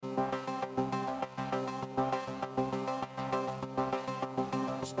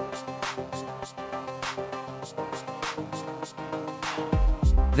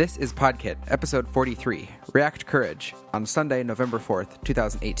This is Podkit, episode 43, React Courage, on Sunday, November 4th,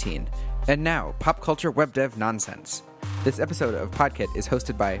 2018. And now, pop culture web dev nonsense. This episode of Podkit is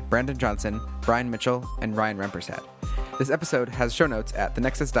hosted by Brandon Johnson, Brian Mitchell, and Ryan Rempersad. This episode has show notes at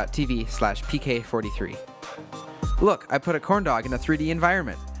thenexus.tv/pk43. Look, I put a corn dog in a 3D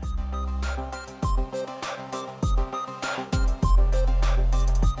environment.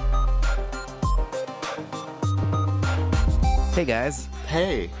 Hey guys.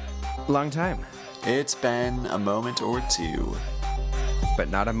 Hey. Long time. It's been a moment or two. But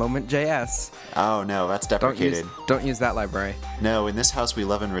not a moment JS. Oh no, that's deprecated. Don't use that library. No, in this house we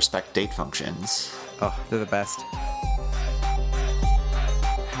love and respect date functions. Oh, they're the best.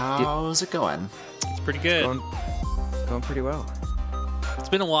 How's it going? It's pretty good. Going pretty well. It's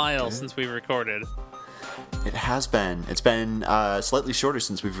been a while since we recorded. It has been. It's been slightly shorter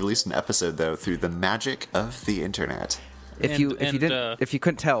since we've released an episode, though, through the magic of the internet. If you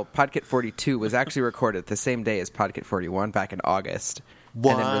couldn't tell, Podkit 42 was actually recorded the same day as Podkit 41 back in August.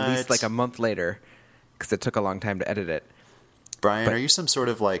 What? And then released like a month later because it took a long time to edit it. Brian, are you some sort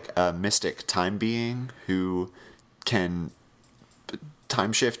of like a mystic time being who can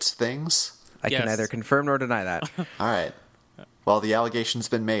time shift things? I can neither confirm nor deny that. All right. Well, the allegation's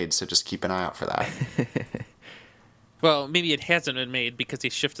been made, so just keep an eye out for that. Well, maybe it hasn't been made because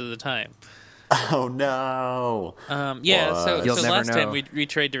he shifted the time. Oh, no. So last know. time we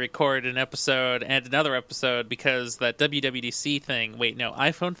tried to record an episode and another episode because that WWDC thing,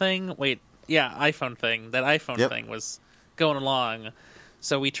 iPhone thing? iPhone thing. That iPhone thing was going along.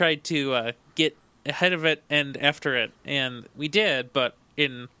 So we tried to get ahead of it and after it, and we did, but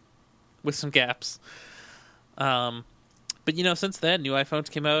with some gaps. But, since then, new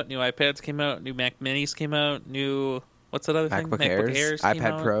iPhones came out, new iPads came out, new Mac Minis came out, new... What's that other thing? MacBook Airs came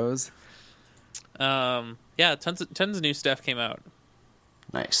iPad out. Pros. Tons of new stuff came out.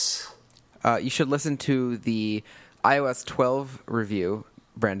 Nice. You should listen to the iOS 12 review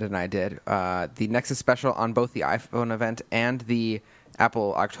Brandon and I did. The Nexus special on both the iPhone event and the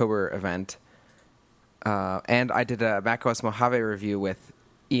Apple October event. And I did a macOS Mojave review with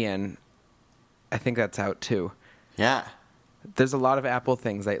Ian. I think that's out too. Yeah. There's a lot of Apple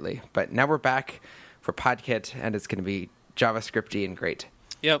things lately, but now we're back for Podkit, and it's going to be JavaScripty and great.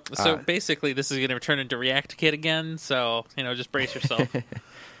 Yep. So basically, this is going to turn into React Kit again. So just brace yourself.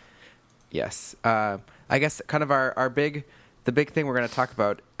 Yes. I guess kind of the big thing we're going to talk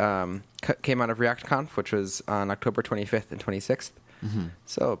about came out of ReactConf, which was on October 25th and 26th. Mm-hmm.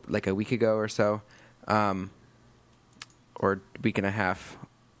 So like a week ago or so, or week and a half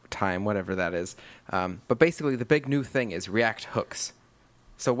time, whatever that is. But basically, the big new thing is React hooks.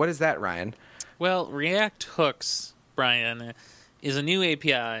 So what is that, Ryan? Well, React hooks, Brian, is a new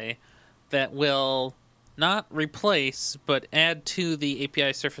API that will not replace, but add to the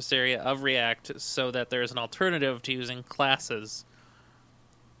API surface area of React so that there is an alternative to using classes,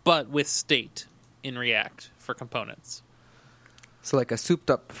 but with state in React for components. So like a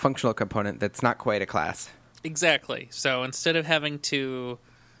souped-up functional component that's not quite a class. Exactly. So instead of having to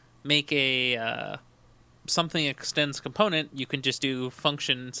make a something extends component, you can just do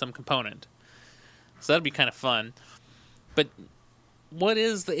function some component. So that'd be kind of fun. But what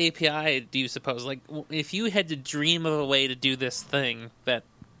is the API, do you suppose? Like, if you had to dream of a way to do this thing that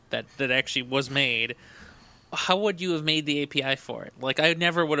actually was made, how would you have made the API for it? Like, I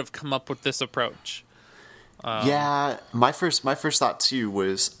never would have come up with this approach. My first thought too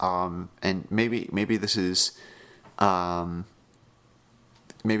was, and maybe this is kind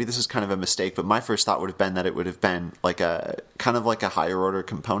of a mistake, but my first thought would have been that it would have been like a kind of like a higher order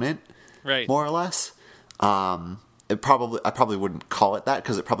component, right? More or less. I probably wouldn't call it that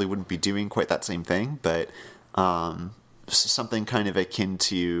because it probably wouldn't be doing quite that same thing, but something kind of akin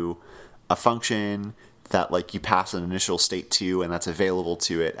to a function that like you pass an initial state to, and that's available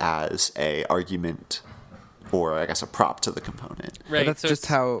to it as a argument or I guess a prop to the component. Right. But that's just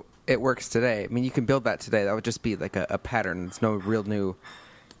how it works today. I mean, you can build that today. That would just be like a pattern. There's no real new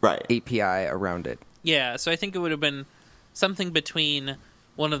API around it. Yeah, so I think it would have been something between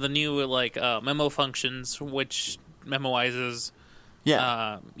one of the new memo functions, which memoizes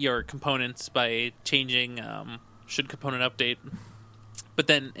your components by changing should component update. But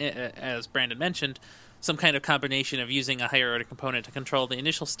then, as Brandon mentioned, some kind of combination of using a higher order component to control the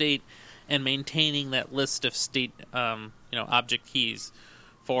initial state and maintaining that list of state object keys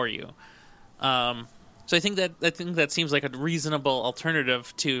for you. So I think that seems like a reasonable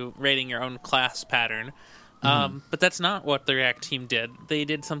alternative to writing your own class pattern. But that's not what the React team did. They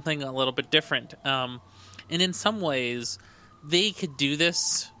did something a little bit different. And in some ways, they could do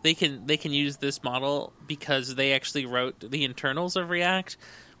this. They can use this model because they actually wrote the internals of React,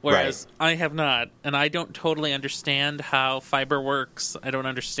 Whereas I have not, and I don't totally understand how Fiber works. I don't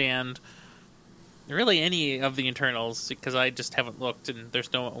understand really any of the internals because I just haven't looked, and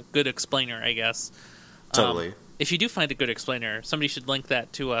there's no good explainer, I guess. Totally. If you do find a good explainer, somebody should link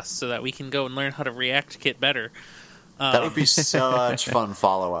that to us so that we can go and learn how to React-Kit better. That would be such fun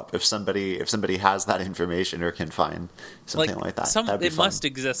follow-up if somebody has that information or can find something like that. That'd be fun. Must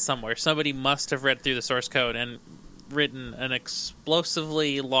exist somewhere. Somebody must have read through the source code and written an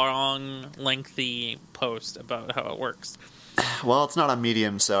explosively long, lengthy post about how it works. Well, it's not on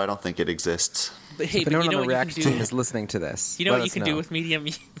Medium, so I don't think it exists. But hey, if anyone on the React team is listening to this, you know what you can do with Medium?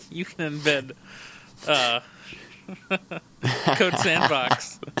 You can embed Code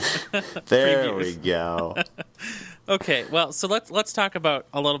Sandbox. There we go. Okay, well, so let's talk about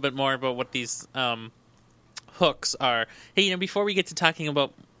a little bit more about what these hooks are. Hey, before we get to talking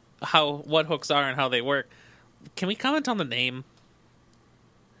about what hooks are and how they work, can we comment on the name?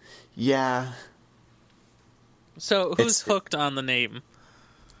 Yeah. So who's hooked on the name?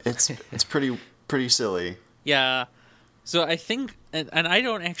 It's pretty silly. Yeah. So I think, and I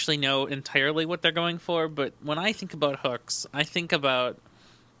don't actually know entirely what they're going for, but when I think about hooks, I think about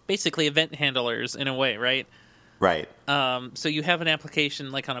basically event handlers in a way, right? Right. So you have an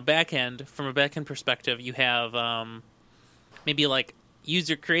application like on a back end. From a back end perspective, you have maybe like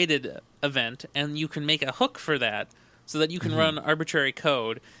user created event, and you can make a hook for that so that you can run arbitrary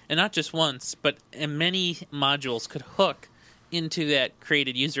code, and not just once, but many modules could hook into that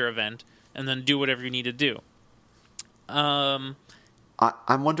created user event and then do whatever you need to do. I'm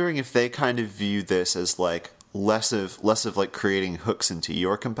wondering if they kind of view this as like less of like creating hooks into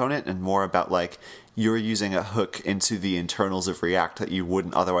your component and more about like you're using a hook into the internals of React that you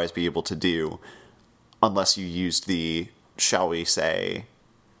wouldn't otherwise be able to do unless you used the, shall we say,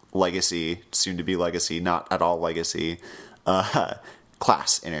 legacy, soon to be legacy, not at all legacy,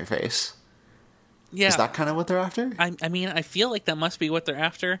 class interface. Yeah. Is that kind of what they're after? I mean, I feel like that must be what they're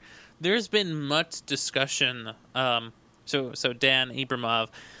after. There's been much discussion. So Dan Abramov,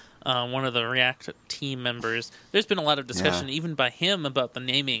 one of the React team members, there's been a lot of discussion even by him about the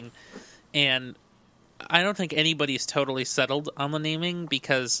naming. And I don't think anybody's totally settled on the naming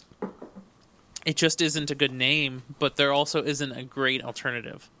because it just isn't a good name, but there also isn't a great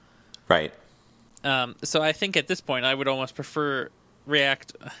alternative. Right. So I think at this point I would almost prefer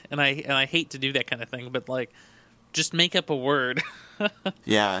React, and I hate to do that kind of thing, but like just make up a word.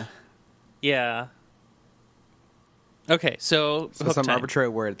 Yeah. Yeah. Okay, so some time. arbitrary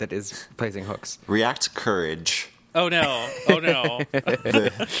word that is placing hooks. React Courage. Oh no! Oh no!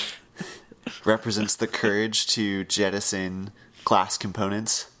 Represents the courage to jettison class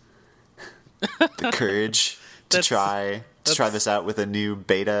components. The courage to try this out with a new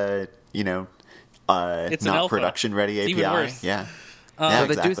beta, it's not production ready API. Even worse. Yeah. So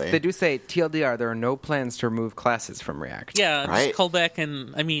exactly. They do say TLDR. There are no plans to remove classes from React. Yeah, right. Just call back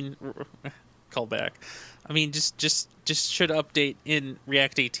call back. I mean, just should update in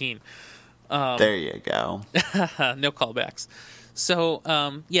React 18. There you go. No callbacks. So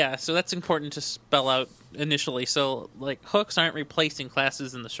so that's important to spell out initially. So like hooks aren't replacing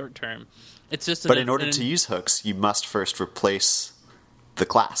classes in the short term. It's just but in order to use hooks, you must first replace the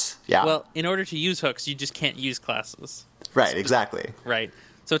class. Yeah. Well, in order to use hooks, you just can't use classes. Right. Exactly. Right.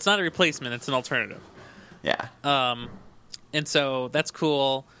 So it's not a replacement; it's an alternative. Yeah. And so that's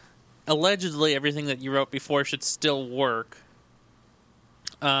cool. Allegedly, everything that you wrote before should still work.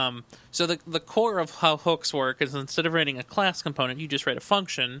 So the core of how hooks work is instead of writing a class component, you just write a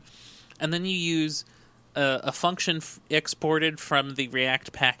function, and then you use a function exported from the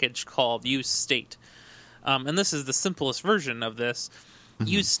React package called useState. And this is the simplest version of this.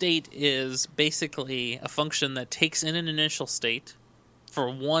 useState is basically a function that takes in an initial state for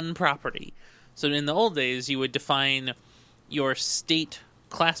one property. So in the old days, you would define your state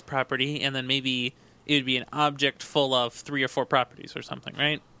class property, and then maybe it would be an object full of 3 or 4 properties or something,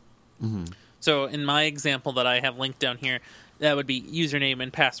 right? Mm-hmm. So in my example that I have linked down here, that would be username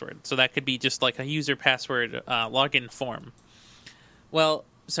and password. So that could be just like a user password login form. Well,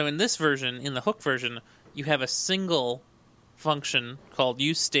 so in this version, in the hook version, you have a single function called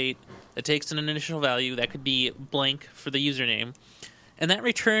useState that takes an initial value that could be blank for the username, and that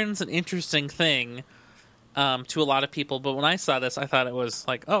returns an interesting thing to a lot of people. But when I saw this, I thought it was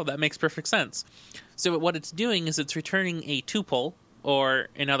like, oh, that makes perfect sense. So what it's doing is it's returning a tuple, or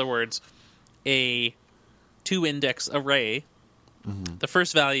in other words, a 2-index array. Mm-hmm. The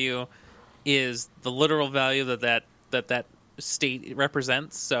first value is the literal value that state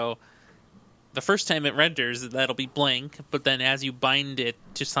represents. So the first time it renders, that'll be blank, but then as you bind it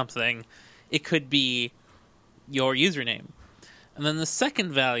to something, it could be your username. And then the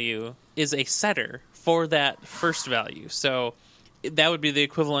second value is a setter for that first value. So that would be the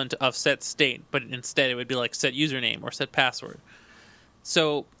equivalent of set state, but instead it would be like set username or set password.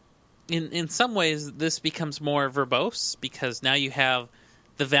 So in some ways, this becomes more verbose because now you have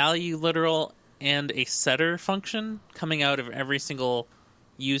the value literal and a setter function coming out of every single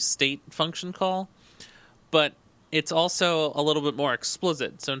use state function call. But it's also a little bit more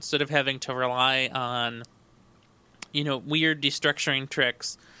explicit. So instead of having to rely on, weird destructuring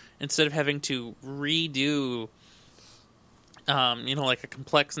tricks, instead of having to redo, like a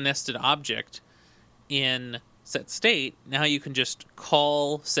complex nested object in set state, now you can just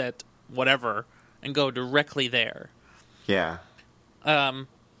call set whatever and go directly there. Yeah.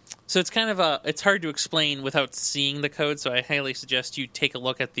 So it's kind of it's hard to explain without seeing the code, so I highly suggest you take a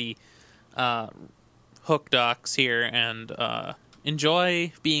look at the hook docs here and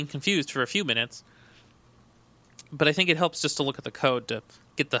enjoy being confused for a few minutes. But I think it helps just to look at the code to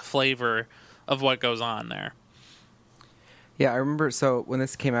get the flavor of what goes on there. Yeah, I remember, so when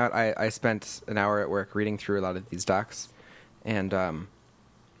this came out, I spent an hour at work reading through a lot of these docs, and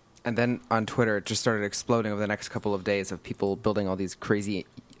then on Twitter it just started exploding over the next couple of days of people building all these crazy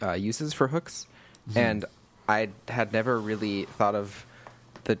uses for hooks, and I had never really thought of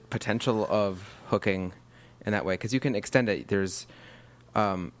the potential of hooking in that way, because you can extend it. There's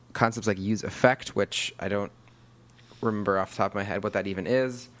concepts like use effect, which I don't remember off the top of my head what that even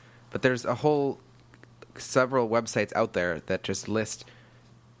is, but there's several websites out there that just list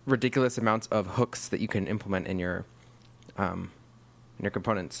ridiculous amounts of hooks that you can implement in your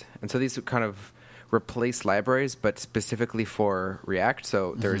components. And so these kind of replace libraries, but specifically for React.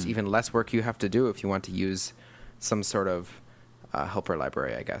 So there's even less work you have to do if you want to use some sort of helper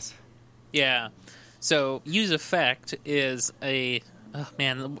library, I guess. Yeah. So use effect is the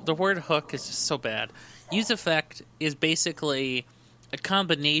word hook is just so bad. Use effect is basically a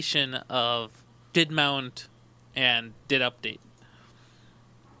combination of did mount and did update.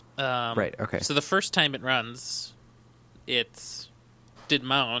 Right, okay. So the first time it runs, it's did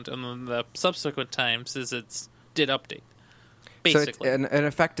mount, and then the subsequent times is it's did update. Basically. So an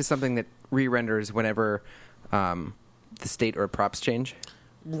effect is something that re-renders whenever the state or props change?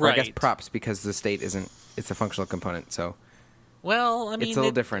 Right. Or I guess props, because the state it's a functional component, so... Well, I mean... It's a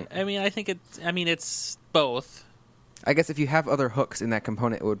little different. I think it's both. I guess if you have other hooks in that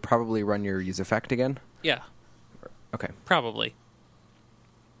component, it would probably run your use effect again? Yeah. Okay. Probably.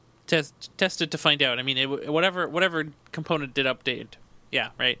 Test it to find out. I mean, whatever component did update. Yeah,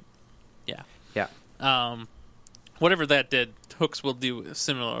 right? Yeah. Yeah. Whatever that did, hooks will do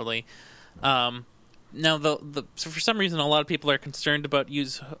similarly. Now, so for some reason, a lot of people are concerned about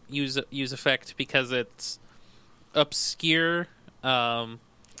use effect because it's obscure.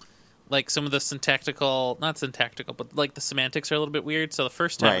 Like some of the not syntactical, but like the semantics are a little bit weird. So the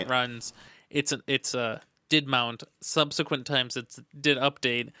first time it runs, it's a did mount. Subsequent times it's did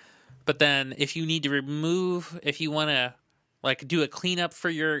update. But then if you need to if you want to like do a cleanup for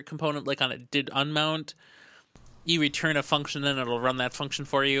your component, like on a did unmount, you return a function and it'll run that function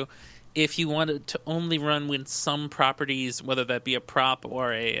for you. If you want it to only run when some properties, whether that be a prop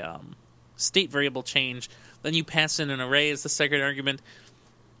or a state variable change, then you pass in an array as the second argument.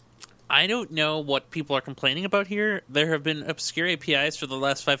 I don't know what people are complaining about here. There have been obscure APIs for the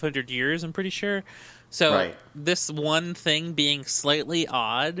last 500 years, I'm pretty sure. So this one thing being slightly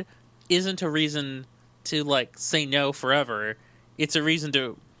odd isn't a reason to like say no forever. It's a reason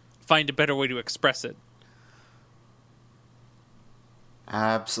to find a better way to express it.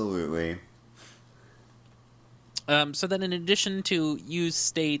 Absolutely. So then in addition to use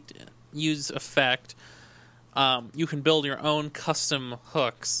state, use effect, you can build your own custom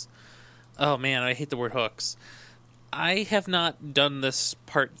hooks. Oh man, I hate the word hooks. I have not done this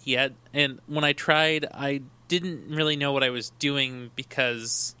part yet, and when I tried, I didn't really know what I was doing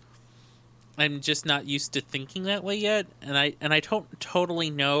because I'm just not used to thinking that way yet, and I don't totally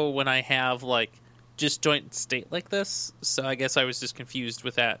know when I have like disjoint state like this, so I guess I was just confused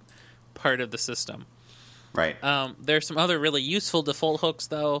with that part of the system. Right. There's some other really useful default hooks,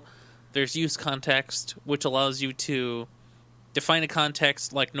 though. There's use context, which allows you to define a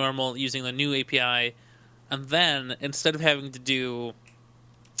context like normal using the new API, and then instead of having to do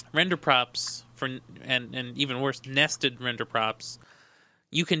render props and even worse, nested render props,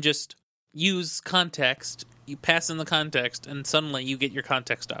 you can just use context, you pass in the context, and suddenly you get your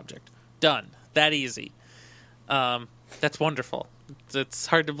context object. Done. That easy. That's wonderful. It's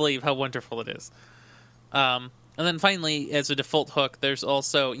hard to believe how wonderful it is. And then finally, as a default hook, there's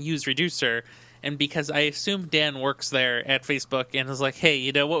also use reducer. And because I assume Dan works there at Facebook and is like, hey,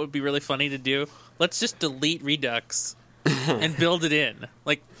 you know what would be really funny to do? Let's just delete Redux and build it in.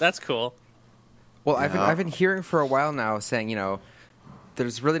 Like, that's cool. Well, I've been hearing for a while now saying,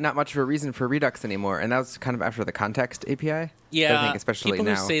 there's really not much of a reason for Redux anymore, and that was kind of after the context API. Yeah, I think especially people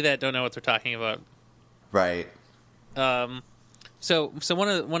now. who say that don't know what they're talking about. Right. So one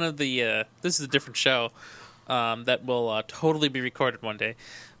of the this is a different show that will totally be recorded one day,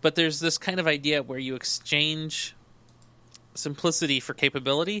 but there's this kind of idea where you exchange simplicity for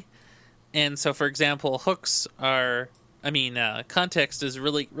capability, and so for example, hooks are. Context is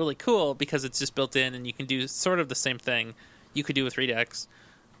really, really cool because it's just built in and you can do sort of the same thing you could do with Redux,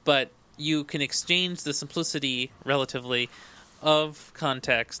 but you can exchange the simplicity, relatively, of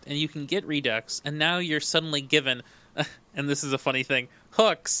context, and you can get Redux, and now you're suddenly given, and this is a funny thing,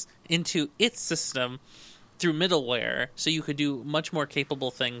 hooks into its system through middleware, so you could do much more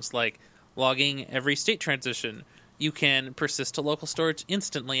capable things like logging every state transition. You can persist to local storage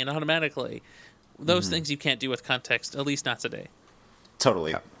instantly and automatically. Those things you can't do with context, at least not today.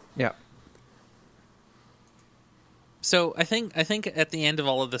 Totally. Yeah. So I think at the end of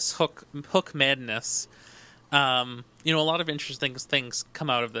all of this hook madness, a lot of interesting things come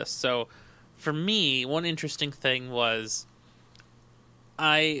out of this. So for me, one interesting thing was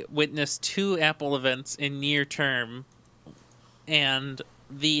I witnessed 2 Apple events in near term, and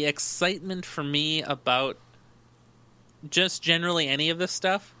the excitement for me about just generally any of this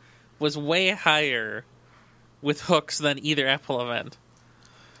stuff was way higher with hooks than either Apple event.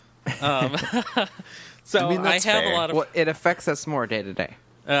 So I have fair. a lot of... Well, it affects us more day to day.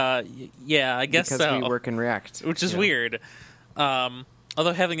 Yeah, I guess because so. we work in React. Which is weird.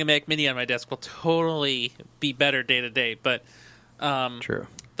 Although having a Mac Mini on my desk will totally be better day to day, but True.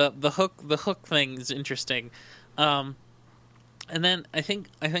 The hook thing is interesting. And then I think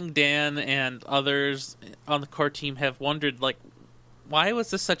Dan and others on the core team have wondered, like, why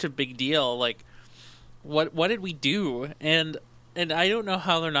was this such a big deal? Like, what did we do? And I don't know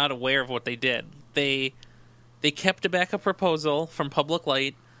how they're not aware of what they did. They kept a backup proposal from Public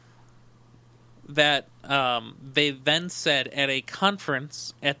Light that they then said at a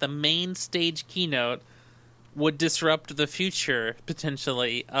conference at the main stage keynote would disrupt the future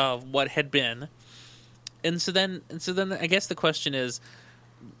potentially of what had been. And so then I guess the question is,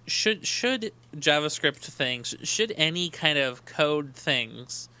 should JavaScript things, should any kind of code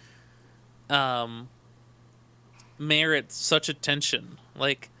things merit such attention?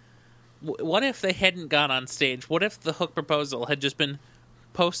 Like, what if they hadn't gone on stage? What if the hook proposal had just been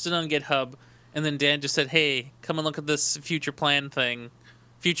posted on GitHub and then Dan just said, hey, come and look at this future plan thing,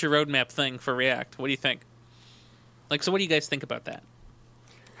 future roadmap thing for React? What do you think? Like, so what do you guys think about that?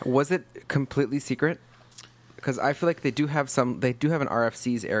 Was it completely secret? Because I feel like they do have an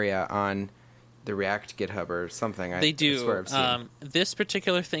RFCs area on the React GitHub or something. They do. That's where I've seen. This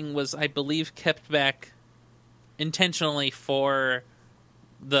particular thing was, I believe, kept back intentionally for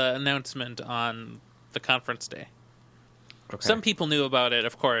the announcement on the conference day. Okay. Some people knew about it,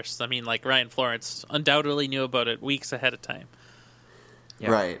 of course. I mean, like Ryan Florence undoubtedly knew about it weeks ahead of time.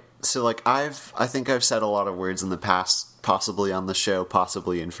 Yeah. Right. So, like, I think I've said a lot of words in the past, possibly on the show,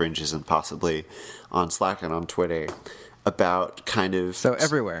 possibly in Fringes, and possibly on Slack and on Twitter, about kind of... So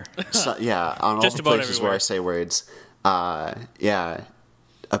everywhere. On all just the about places everywhere. where I say words. About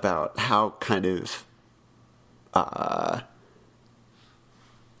how kind of...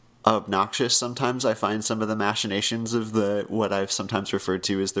 obnoxious sometimes I find some of the machinations of what I've sometimes referred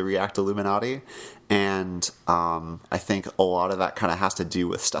to as the React Illuminati, and I think a lot of that kind of has to do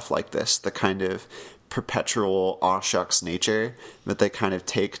with stuff like this, the kind of perpetual aw shucks nature that they kind of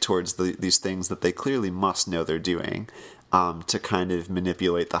take towards these things that they clearly must know they're doing, to kind of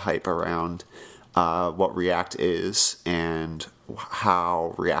manipulate the hype around what React is and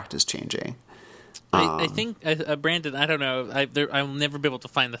how React is changing. I think, Brandon, I don't know, I'll never be able to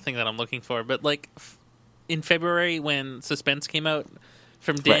find the thing that I'm looking for, but like in February when Suspense came out,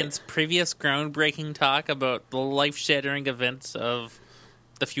 from Dan's previous groundbreaking talk about the life-shattering events of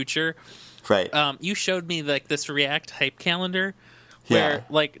the future, you showed me like this React hype calendar where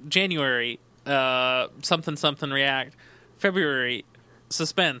like January, something React, February,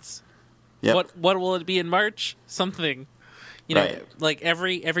 Suspense. What will it be in March? Something. You know, like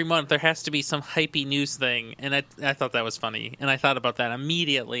every month there has to be some hypey news thing, and I thought that was funny, and I thought about that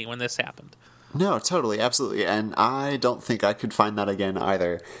immediately when this happened. No, totally, absolutely, and I don't think I could find that again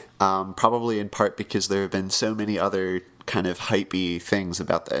either. Probably in part because there have been so many other kind of hypey things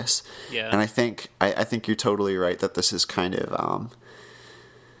about this. Yeah, and I think you're totally right that this is kind of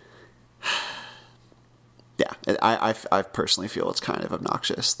I personally feel it's kind of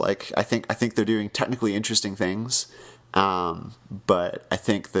obnoxious. Like I think they're doing technically interesting things. But I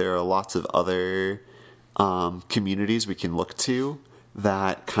think there are lots of other communities we can look to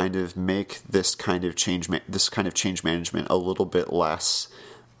that kind of make this kind of change management a little bit less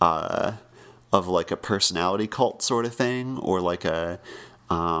of like a personality cult sort of thing, or like a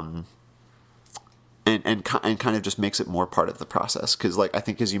and kind of just makes it more part of the process. Because, like, I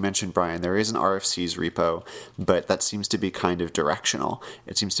think, as you mentioned, Brian, there is an RFC's repo, but that seems to be kind of directional.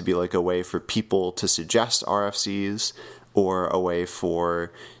 It seems to be like a way for people to suggest RFCs, or a way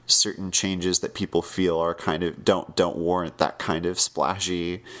for certain changes that people feel are kind of don't warrant that kind of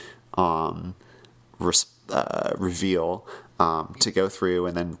splashy reveal to go through.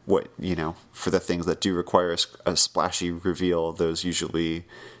 And then for the things that do require a splashy reveal, those usually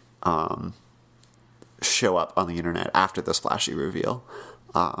show up on the internet after the splashy reveal.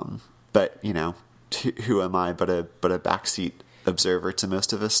 But who am I but a backseat observer to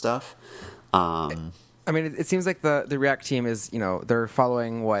most of this stuff? I mean, it seems like the React team is, they're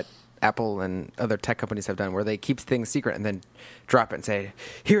following what Apple and other tech companies have done, where they keep things secret and then drop it and say,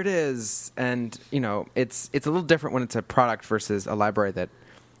 here it is. And, it's a little different when it's a product versus a library that,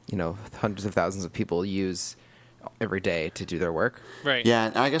 hundreds of thousands of people use every day to do their work. Right. Yeah,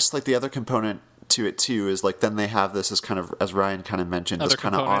 and I guess, like, the other component to it, too, is, like, then they have this as kind of, as Ryan kind of mentioned, this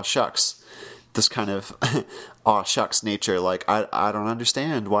kind of aw shucks. This kind of aw shucks nature, like, I don't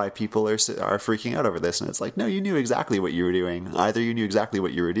understand why people are freaking out over this. And it's like, no, you knew exactly what you were doing. Either you knew exactly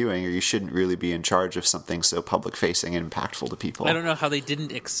what you were doing, or you shouldn't really be in charge of something so public facing and impactful to people. I don't know how they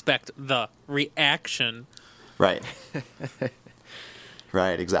didn't expect the reaction. Right.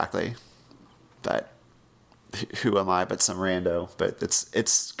 Right, exactly. But who am I but some rando? But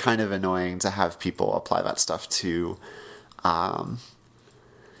it's kind of annoying to have people apply that stuff to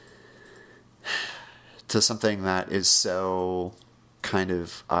something that is so kind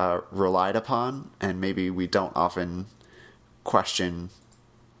of relied upon, and maybe we don't often question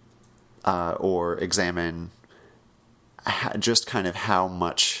or examine just kind of how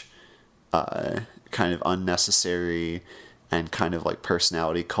much kind of unnecessary and kind of like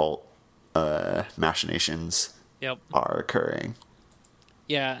personality cult machinations are occurring.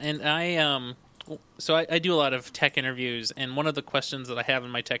 Yeah, and I do a lot of tech interviews, and one of the questions that I have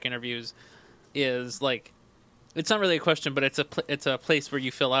in my tech interviews is, like, it's not really a question, but it's a place where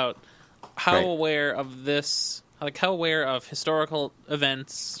you fill out how aware of this, like how aware of historical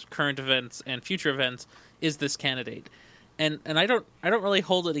events, current events, and future events is this candidate, and I don't really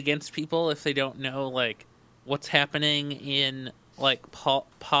hold it against people if they don't know, like, what's happening in, like, pop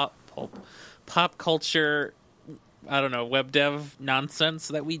culture, I don't know, web dev nonsense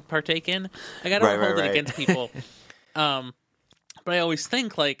that we partake in. Like, I don't hold it against people. But I always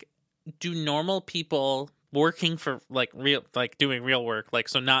think, like, do normal people working for, like, real, like, doing real work, like,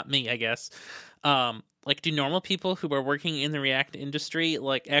 so not me, I guess, like, do normal people who are working in the React industry,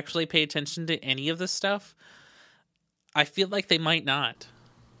 like, actually pay attention to any of this stuff? I feel like they might not.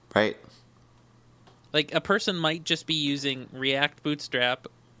 Right. Like, a person might just be using React Bootstrap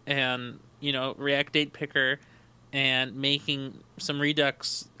and, React Date Picker and making some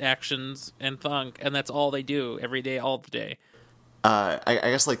Redux actions and thunk, and that's all they do every day, all the day. I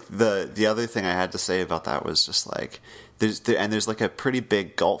guess, like, the other thing I had to say about that was just, like, there's like a pretty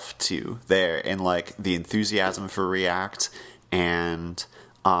big gulf too there in, like, the enthusiasm for React and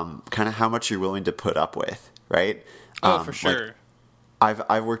kind of how much you're willing to put up with, right? Oh, for sure. Like,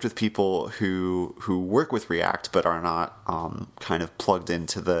 I've worked with people who work with React but are not kind of plugged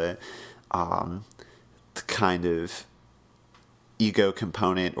into the kind of ego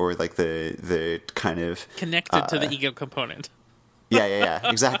component, or like the kind of connected to the ego component. Yeah,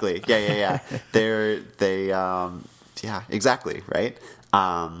 exactly. Yeah. Yeah, exactly, right?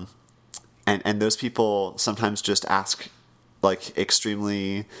 And those people sometimes just ask, like,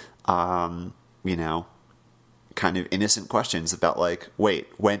 extremely, kind of innocent questions about, like, wait,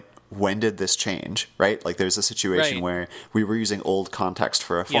 when did this change, right? Like, there's a situation where we were using old context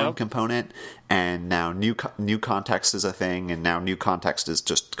for a form component, and now new context is a thing, and now new context is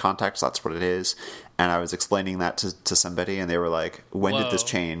just context. That's what it is. And I was explaining that to somebody, and they were like, when did this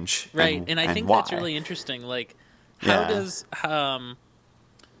change? Right, and I think why? that's really interesting. Like, how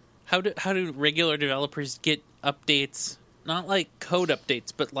do regular developers get updates? Not like code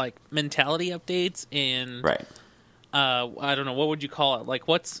updates, but like mentality updates and I don't know, what would you call it? Like,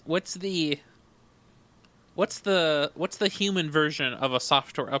 what's the human version of a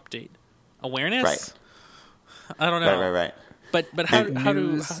software update? Awareness? Right. I don't know. Right. But how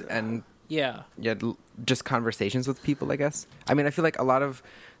do yeah, just conversations with people, I guess. I mean, I feel like a lot of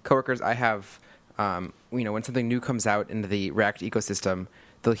coworkers I have, when something new comes out into the React ecosystem,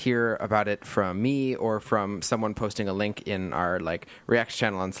 they'll hear about it from me or from someone posting a link in our, like, React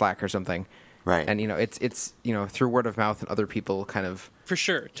channel on Slack or something. Right. And it's through word of mouth and other people kind of For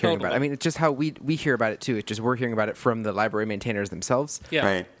sure, hearing totally. about it. I mean, it's just how we hear about it too. It's just we're hearing about it from the library maintainers themselves. Yeah.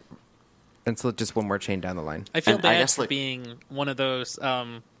 Right. And so just one more chain down the line. I feel And I bad guess, for like- being one of those, I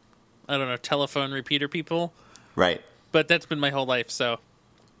don't know, telephone repeater people, Right. but that's been my whole life, so.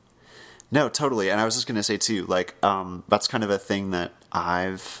 No, totally. And I was just going to say too, like, that's kind of a thing that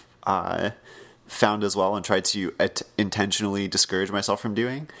I've found as well and tried to intentionally discourage myself from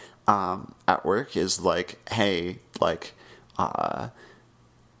doing at work is like, hey, like, I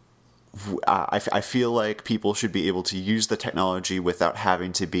feel like people should be able to use the technology without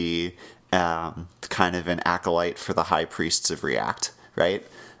having to be kind of an acolyte for the high priests of React, right?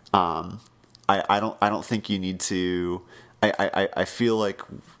 I don't think you need to. I feel like.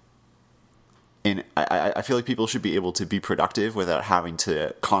 I feel like people should be able to be productive without having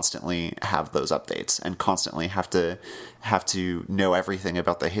to constantly have those updates and constantly have to know everything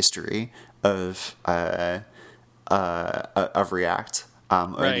about the history of React, Right.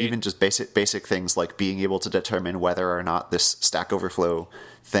 and even just basic things like being able to determine whether or not this Stack Overflow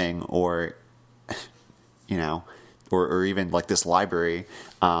thing or or even like this library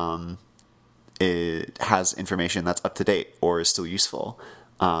it has information that's up to date or is still useful.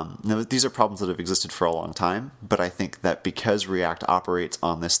 Now, these are problems that have existed for a long time, but I think that because React operates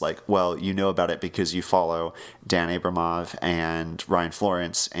on this, like, well, you know about it because you follow Dan Abramov and Ryan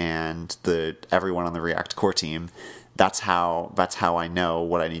Florence and everyone on the React core team. That's how I know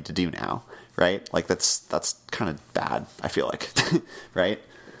what I need to do now, right? Like that's kind of bad, I feel like, right?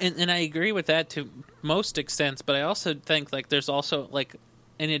 And I agree with that to most extents, but I also think like there's also like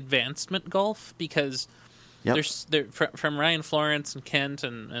an advancement gulf because Yep. from Ryan Florence and Kent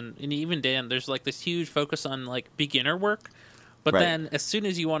and even Dan, there's like this huge focus on like beginner work, but Right. then as soon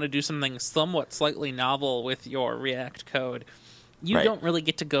as you want to do something somewhat slightly novel with your React code, you Right. don't really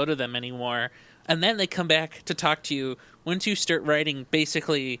get to go to them anymore. And then they come back to talk to you once you start writing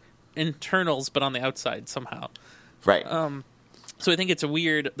basically internals, but on the outside somehow. Right. So I think it's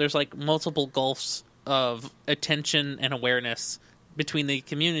there's like multiple gulfs of attention and awareness between the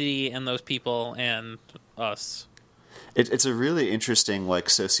community and those people and us. It's a really interesting, like,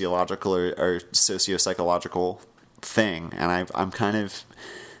 sociological or socio-psychological thing, and I'm kind of.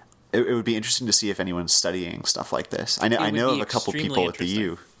 It would be interesting to see if anyone's studying stuff like this. I know of a couple people at the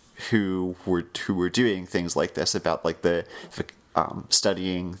U who were doing things like this about like the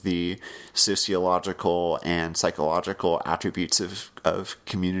studying the sociological and psychological attributes of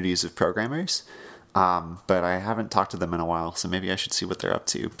communities of programmers. But I haven't talked to them in a while, so maybe I should see what they're up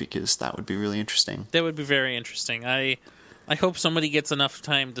to because that would be really interesting. That would be very interesting. I hope somebody gets enough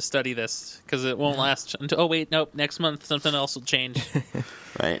time to study this because it won't last until. Oh wait, nope. Next month something else will change.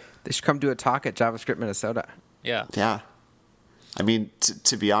 Right? They should come do a talk at JavaScript Minnesota. Yeah. Yeah. I mean,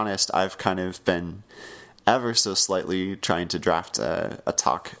 to be honest, I've kind of been ever so slightly trying to draft a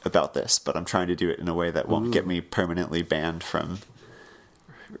talk about this, but I'm trying to do it in a way that won't get me permanently banned from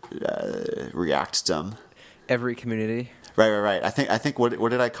Reactdom. Every community. Right. I think what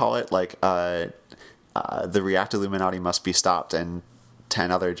did I call it? Like the React Illuminati must be stopped and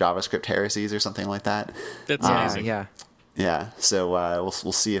 10 other JavaScript heresies or something like that. That's amazing. Yeah. Yeah. So we'll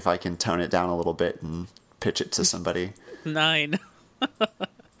see if I can tone it down a little bit and pitch it to somebody. 9.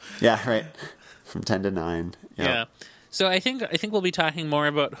 Yeah. Right. From 10 to 9. Yep. Yeah. So I think we'll be talking more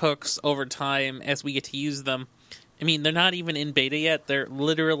about hooks over time as we get to use them. I mean, they're not even in beta yet. They're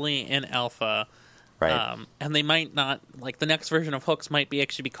literally in alpha. Right. And they might not, like, the next version of hooks might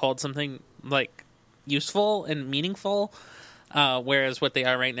actually be called something, like, useful and meaningful, whereas what they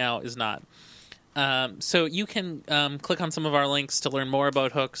are right now is not. So you can click on some of our links to learn more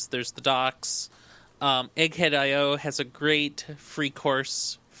about hooks. There's the docs. Egghead.io has a great free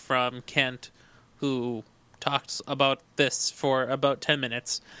course from Kent, who talks about this for about 10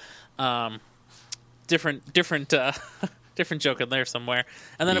 minutes. Different joke in there somewhere.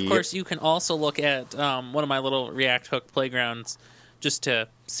 And then, of course, you can also look at one of my little React Hook playgrounds just to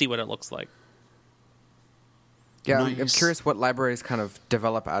see what it looks like. Yeah, Nice. I'm curious what libraries kind of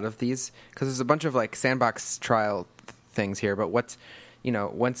develop out of these, because there's a bunch of like sandbox trial things here. But what's,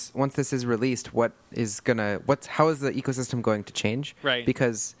 once this is released, how is the ecosystem going to change? Right.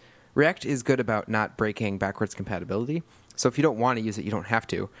 Because React is good about not breaking backwards compatibility. So if you don't want to use it, you don't have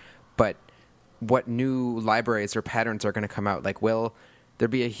to. But what new libraries or patterns are going to come out? Like, will there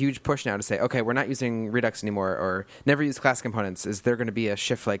be a huge push now to say, okay, we're not using Redux anymore, or never use class components? Is there going to be a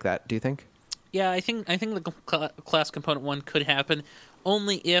shift like that, do you think? Yeah, I think the class component one could happen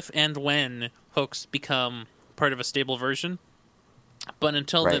only if and when hooks become part of a stable version. But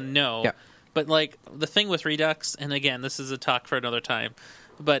until Right. then, no. Yeah. But like the thing with Redux, and again, this is a talk for another time.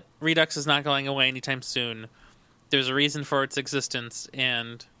 But Redux is not going away anytime soon. There's a reason for its existence,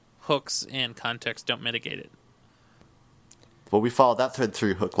 and hooks and context don't mitigate it. Well, we followed that thread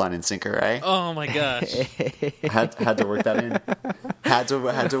through hook, line, and sinker, right? Oh my gosh. had to work that in. Had to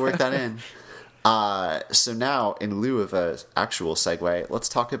work that in. So now, in lieu of an actual segue, let's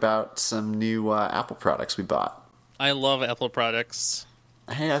talk about some new Apple products we bought. I love Apple products.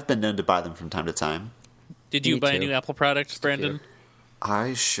 Hey, I've been known to buy them from time to time. Did you buy a new Apple product, Brandon?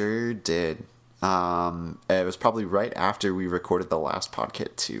 I sure did. It was probably right after we recorded the last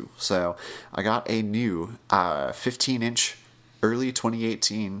podcast too. So I got a new 15-inch early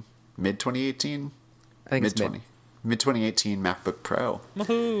 2018, mid 2018, I think it's mid 2018 MacBook Pro.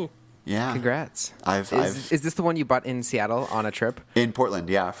 Woohoo! Yeah, Congrats. Is this the one you bought in Seattle on a trip? In Portland,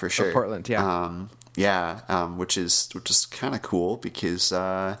 yeah, for sure. Portland, yeah. Which is kind of cool because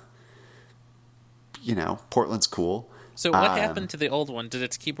Portland's cool. So what happened to the old one? Did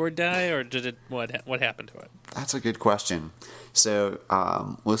its keyboard die, or did it what happened to it? That's a good question. So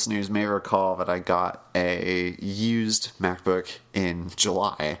listeners may recall that I got a used MacBook in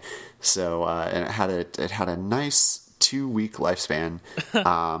July. So and it had a nice 2-week lifespan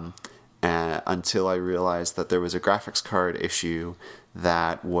until I realized that there was a graphics card issue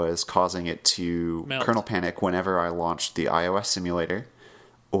that was causing it to kernel panic whenever I launched the iOS simulator.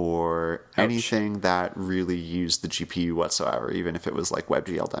 Or anything that really used the GPU whatsoever, even if it was like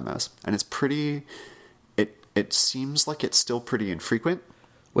WebGL demos. And it's pretty... It seems like it's still pretty infrequent.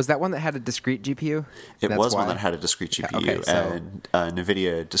 Was that one that had a discrete GPU? It was one that had a discrete GPU and a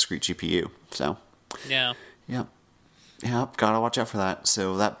NVIDIA discrete GPU. So... Yeah. Yep. Gotta watch out for that.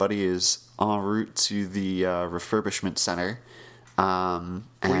 So that buddy is en route to the refurbishment center. Were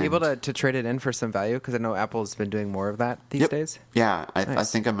you able to trade it in for some value? Because I know Apple's been doing more of that these days. Yeah, I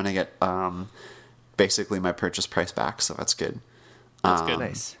think I'm going to get basically my purchase price back, so that's good. That's good.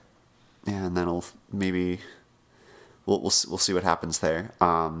 Nice. Yeah, and then we'll see what happens there.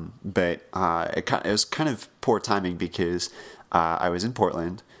 But it was kind of poor timing because I was in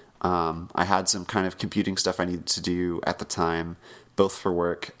Portland. I had some kind of computing stuff I needed to do at the time, both for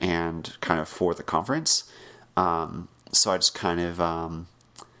work and kind of for the conference. So I just kind of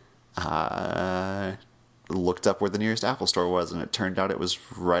looked up where the nearest Apple store was, and it turned out it was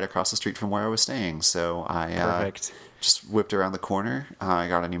right across the street from where I was staying. So I just whipped around the corner. I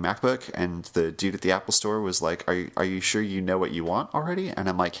got a new MacBook, and the dude at the Apple store was like, are you sure you know what you want already? And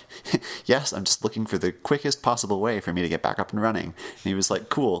I'm like, yes, I'm just looking for the quickest possible way for me to get back up and running. And he was like,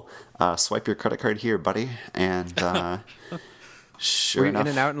 cool, swipe your credit card here, buddy. And... Sure Were you enough, in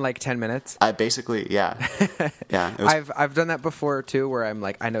and out in like 10 minutes? I basically, yeah. I've done that before too, where I'm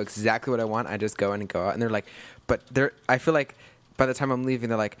like, I know exactly what I want. I just go in and go out, and they're like, but I feel like by the time I'm leaving,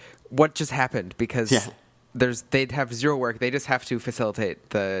 they're like, what just happened? Because they'd have zero work. They just have to facilitate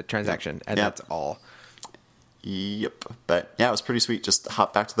the transaction, and that's all. Yep. But yeah, it was pretty sweet. Just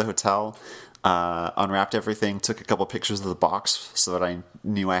hopped back to the hotel, unwrapped everything, took a couple pictures of the box so that I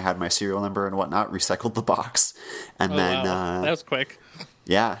knew I had my serial number and whatnot, recycled the box, and then wow. That was quick.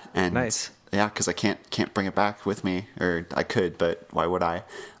 Yeah, and nice. Yeah, because I can't bring it back with me, or I could, but why would I?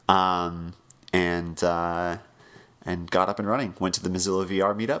 And got up and running. Went to the Mozilla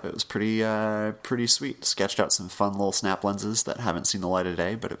VR meetup. It was pretty sweet. Sketched out some fun little snap lenses that haven't seen the light of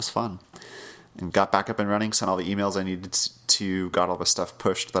day, but it was fun. And got back up and running, sent all the emails I needed to, got all the stuff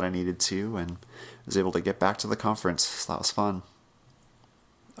pushed that I needed to, and was able to get back to the conference. So that was fun.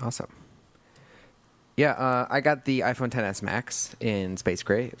 Awesome. Yeah, I got the iPhone XS Max in Space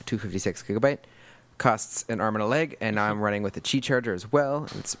Gray, 256 gigabyte. Costs an arm and a leg, and now I'm running with a Qi charger as well.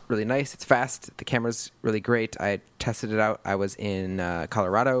 It's really nice. It's fast. The camera's really great. I tested it out. I was in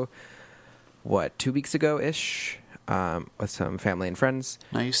Colorado, 2 weeks ago-ish, with some family and friends.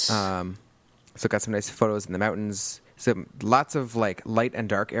 Nice. So got some nice photos in the mountains. So lots of like light and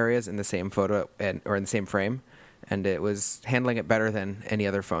dark areas in the same photo or in the same frame, and it was handling it better than any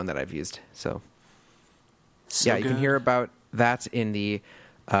other phone that I've used. So yeah, you can hear about that in the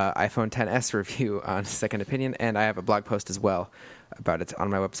iPhone XS review on Second Opinion, and I have a blog post as well about it on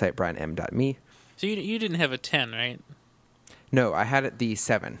my website, brianm.me. So you didn't have a 10, right? No, I had the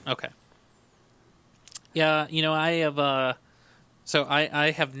 7. Okay. Yeah, I have... So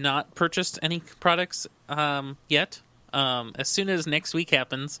I have not purchased any products yet. As soon as next week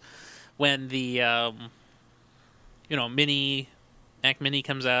happens, when the Mac Mini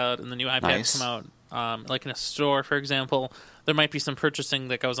comes out and the new iPads come out, like in a store, for example, there might be some purchasing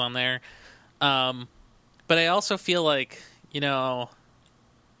that goes on there. But I also feel like we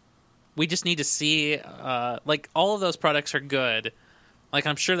just need to see like all of those products are good, Like,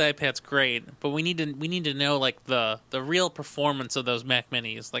 I'm sure the iPad's great, but we need to know, like, the real performance of those Mac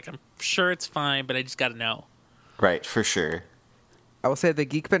Minis. Like, I'm sure it's fine, but I just got to know. Right, for sure. I will say the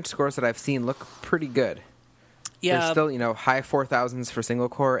Geekbench scores that I've seen look pretty good. Yeah. There's still, high 4,000s for single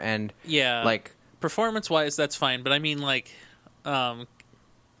core and, like... Performance-wise, that's fine, but I mean, like, can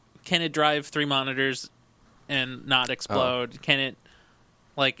it drive 3 monitors and not explode? Can it,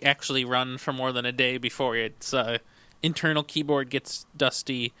 like, actually run for more than a day before its internal keyboard gets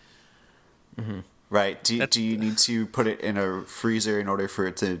dusty? Mm-hmm. Right. Do you need to put it in a freezer in order for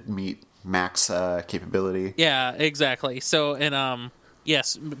it to meet max capability? Yeah, exactly. So, and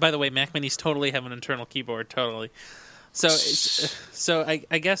yes, by the way, Mac Minis totally have an internal keyboard, totally. So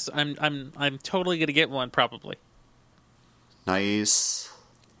I guess I'm totally gonna get one probably. Nice.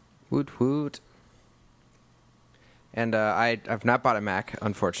 Woot woot. And I've not bought a Mac,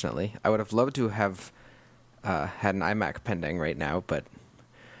 unfortunately. I would have loved to have had an iMac pending right now, but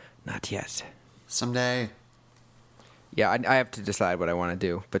not yet. Someday. Yeah, I have to decide what I want to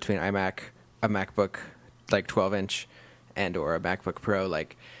do between iMac, a MacBook, like 12-inch, and or a MacBook Pro.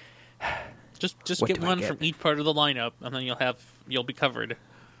 Like, just get one from each part of the lineup, and then you'll be covered.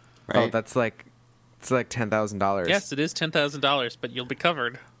 Right? Oh, it's like $10,000. Yes, it is $10,000, but you'll be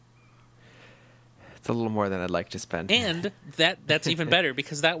covered. It's a little more than I'd like to spend. And that's even better,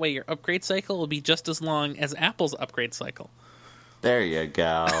 because that way your upgrade cycle will be just as long as Apple's upgrade cycle. There you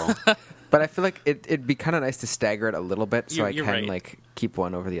go. But I feel like it'd be kind of nice to stagger it a little bit, so I can right. like keep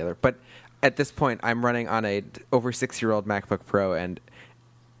one over the other. But at this point, I'm running on a over 6-year-old MacBook Pro, and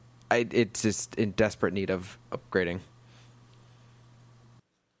it's just in desperate need of upgrading.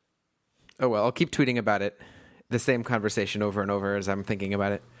 Oh well, I'll keep tweeting about it. The same conversation over and over as I'm thinking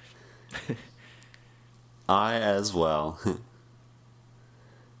about it. I as well.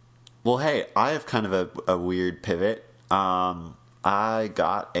 Well, hey, I have kind of a weird pivot. I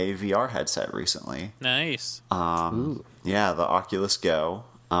got a VR headset recently. Nice. Yeah, the Oculus Go.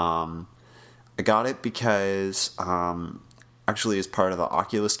 I got it because actually as part of the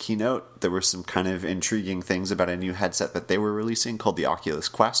Oculus keynote, there were some kind of intriguing things about a new headset that they were releasing called the Oculus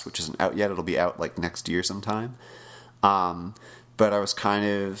Quest, which isn't out yet. It'll be out like next year sometime. But I was kind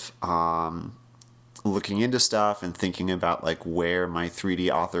of looking into stuff and thinking about like where my 3D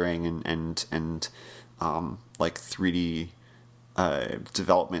authoring and like 3D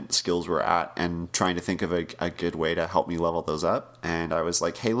development skills were at, and trying to think of a good way to help me level those up. And I was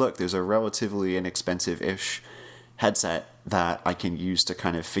like, hey, look, there's a relatively inexpensive-ish headset that I can use to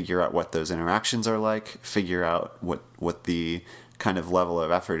kind of figure out what those interactions are like, figure out what the kind of level of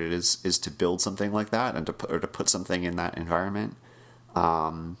effort it is to build something like that and to put something in that environment.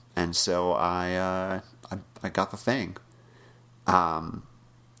 And so I got the thing.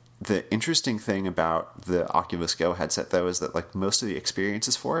 The interesting thing about the Oculus Go headset, though, is that like most of the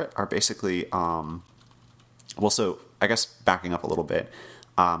experiences for it are basically, so I guess backing up a little bit,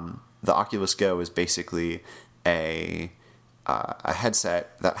 the Oculus Go is basically a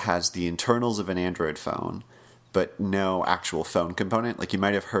headset that has the internals of an Android phone, but no actual phone component. Like you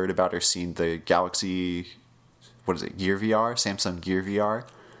might have heard about or seen the Galaxy, Gear VR, Samsung Gear VR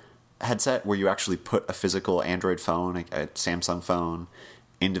headset, where you actually put a physical Android phone, a Samsung phone,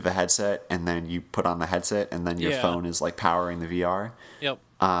 into the headset, and then you put on the headset, and then your phone is like powering the VR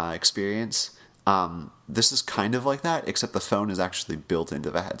experience. This is kind of like that, except the phone is actually built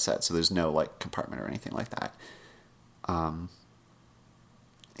into the headset, so there's no like compartment or anything like that.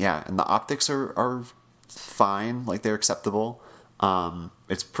 Yeah, and the optics are fine, like they're acceptable.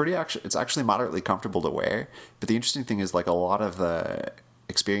 It's actually moderately comfortable to wear, but the interesting thing is like a lot of the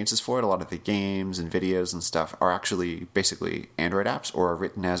experiences for it, a lot of the games and videos and stuff are actually basically Android apps or are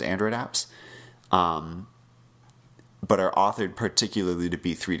written as Android apps, but are authored particularly to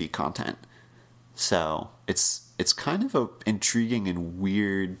be 3D content. So it's kind of a intriguing and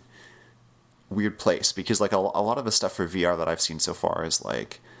weird place, because like a lot of the stuff for VR that I've seen so far is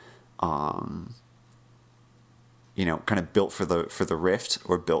like, kind of built for the Rift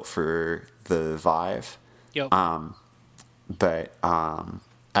or built for the Vive. Yep. And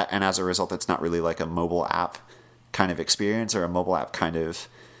as a result, it's not really like a mobile app kind of experience or a mobile app kind of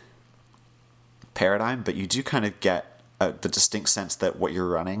paradigm, but you do kind of get the distinct sense that what you're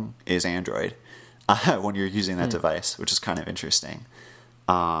running is Android when you're using that device, which is kind of interesting.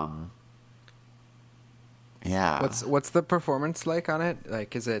 Yeah. What's the performance like on it?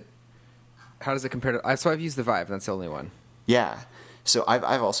 Like, how does it compare to? So I've used the Vive. That's the only one. Yeah. So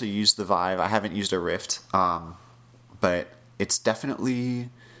I've also used the Vive. I haven't used a Rift, but it's definitely.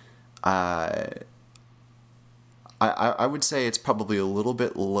 I would say it's probably a little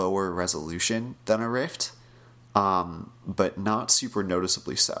bit lower resolution than a Rift, but not super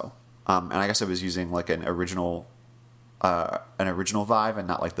noticeably so. And I guess I was using like an original Vive and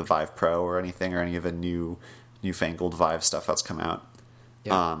not like the Vive Pro or anything, or any of the newfangled Vive stuff that's come out.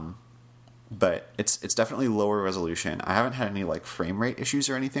 Yeah. But it's definitely lower resolution. I haven't had any like frame rate issues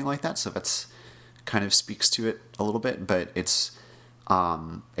or anything like that, so that's kind of speaks to it a little bit. But it's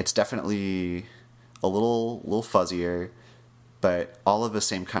definitely a little fuzzier. But all of the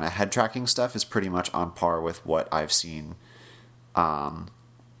same kind of head tracking stuff is pretty much on par with what I've seen,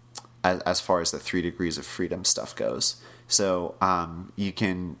 as far as the 3 degrees of freedom stuff goes. So you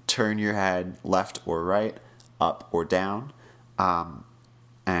can turn your head left or right, up or down,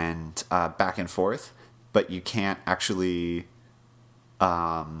 and back and forth, but you can't actually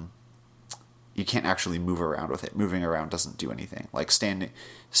move around with it. Moving around doesn't do anything. Like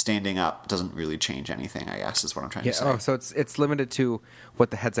standing up doesn't really change anything, I guess, is what I'm trying to say. Oh, so it's limited to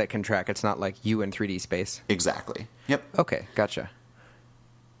what the headset can track. It's not like you in 3D space. Exactly. Yep. Okay, gotcha.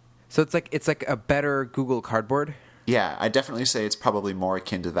 So it's like a better Google Cardboard? Yeah, I definitely say it's probably more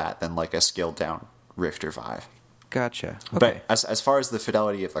akin to that than like a scaled down Rift or Vive. Gotcha. Okay. But as far as the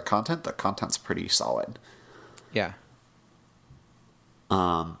fidelity of the content's pretty solid. Yeah.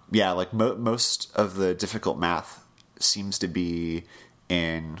 Yeah, like most of the difficult math seems to be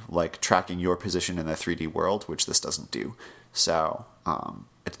in like tracking your position in the 3D world, which this doesn't do. So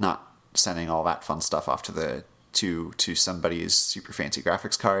it's not sending all that fun stuff off to somebody's super fancy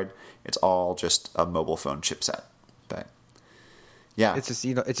graphics card. It's all just a mobile phone chipset. But yeah, it's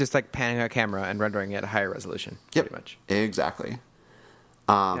just like panning a camera and rendering it at a higher resolution. Yep, pretty much. Exactly.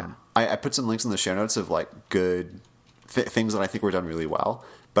 Yeah. I put some links in the show notes of like good things that I think were done really well.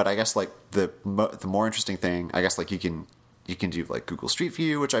 But I guess like the more interesting thing, I guess like you can do like Google Street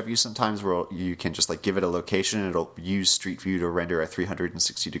View, which I've used sometimes, where you can just like give it a location and it'll use Street View to render a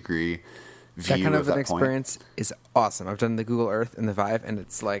 360 degree view. That kind of an point. experience is awesome. I've done the Google Earth and the Vive, and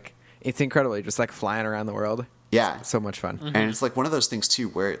it's incredible. You're just like flying around the world. Yeah. It's so much fun. Mm-hmm. And it's like one of those things too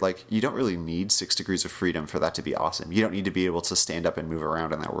where like you don't really need 6 degrees of freedom for that to be awesome. You don't need to be able to stand up and move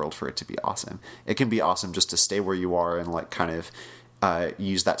around in that world for it to be awesome. It can be awesome just to stay where you are and like kind of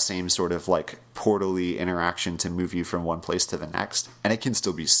use that same sort of like portal-y interaction to move you from one place to the next. And it can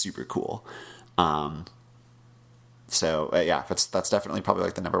still be super cool. So yeah, that's definitely probably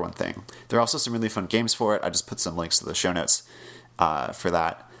like the number one thing. There are also some really fun games for it. I just put some links to the show notes for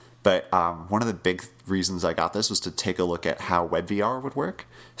that. But one of the big reasons I got this was to take a look at how WebVR would work.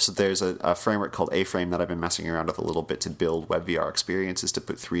 So there's a framework called A-Frame that I've been messing around with a little bit to build WebVR experiences, to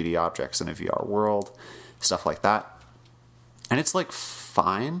put 3D objects in a VR world, stuff like that. And it's like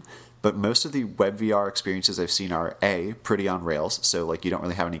fine, but most of the WebVR experiences I've seen are pretty on rails, so like you don't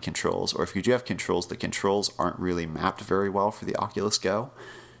really have any controls, or if you do have controls, the controls aren't really mapped very well for the Oculus Go.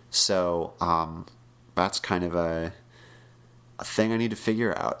 So that's kind of a thing I need to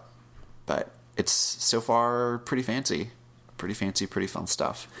figure out. But it's so far pretty fancy, pretty fun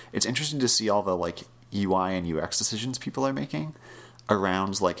stuff. It's interesting to see all the like UI and UX decisions people are making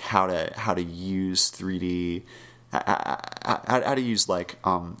around like how to use 3D, how to use like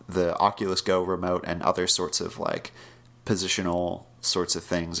the Oculus Go remote and other sorts of like positional sorts of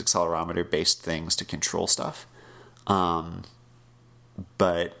things, accelerometer based things to control stuff. But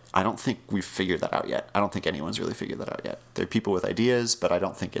I don't think we've figured that out yet. I don't think anyone's really figured that out yet. There are people with ideas, but I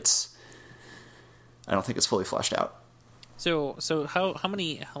don't think it's fully fleshed out. So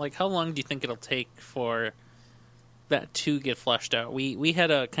how long do you think it'll take for that to get fleshed out? We had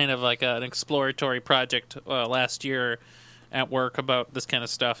a kind of like an exploratory project last year at work about this kind of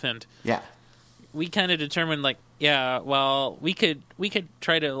stuff, and yeah, we kind of determined like, yeah, well, we could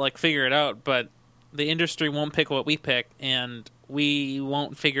try to like figure it out, but the industry won't pick what we pick, and we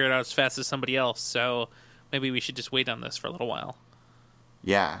won't figure it out as fast as somebody else. So maybe we should just wait on this for a little while.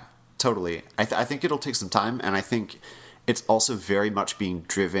 Yeah, totally. I think it'll take some time, and I think it's also very much being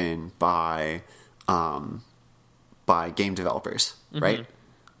driven by game developers, right?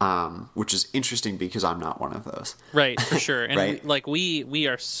 Which is interesting because I'm not one of those. Right, for sure. And right? we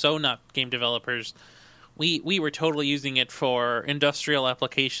are so not game developers. We were totally using it for industrial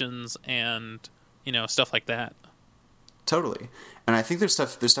applications and, you know, stuff like that. Totally. And I think there's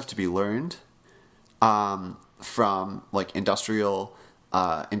stuff to be learned from like industrial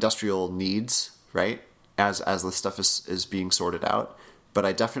needs, right? As this stuff is being sorted out. But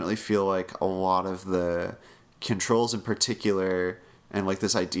I definitely feel like a lot of the controls in particular, and like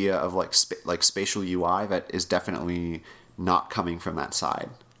this idea of like spatial UI, that is definitely not coming from that side,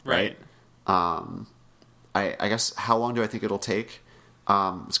 right? I guess how long do I think it'll take?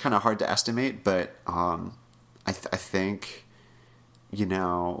 It's kind of hard to estimate, but I think, you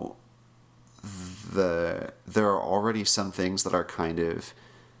know, there are already some things that are kind of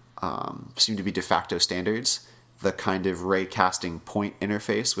seem to be de facto standards. The kind of ray casting point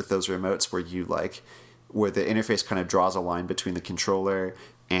interface with those remotes where the interface kind of draws a line between the controller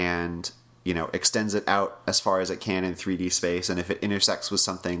and, you know, extends it out as far as it can in 3D space, and if it intersects with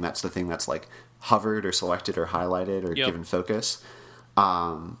something, that's the thing that's like hovered or selected or highlighted or given focus.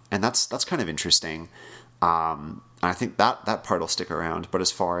 And that's kind of interesting. I think that part will stick around, but as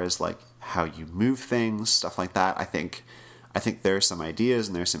far as like how you move things, stuff like that, I think there's some ideas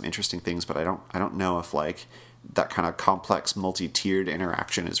and there's some interesting things, but I don't know if like that kind of complex multi-tiered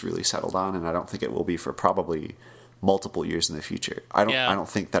interaction is really settled on, and I don't think it will be for probably multiple years in the future. I don't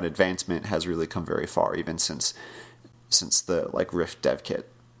think that advancement has really come very far, even since the like Rift dev kit.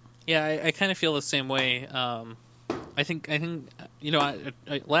 Yeah, I kind of feel the same way. I think you know,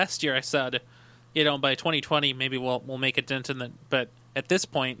 last year I said, you know, by 2020 maybe we'll make a dent in that, but at this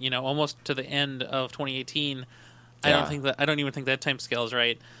point, you know, almost to the end of 2018, I don't even think that time scale is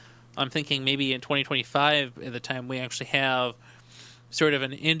right. I'm thinking maybe in 2025, at the time we actually have sort of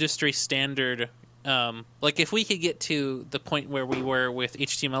an industry standard. Like if we could get to the point where we were with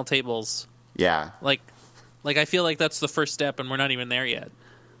HTML tables, like I feel like that's the first step, and we're not even there yet.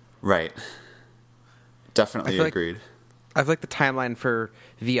 Right. Definitely agreed. I feel like the timeline for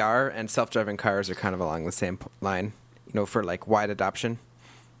VR and self-driving cars are kind of along the same line, you know, for like wide adoption.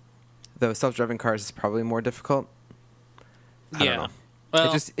 Though self-driving cars is probably more difficult. I don't know.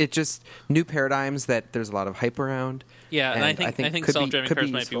 Well, it just new paradigms that there's a lot of hype around. Yeah, and I think self-driving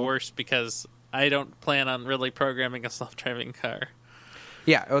cars might be worse because I don't plan on really programming a self-driving car.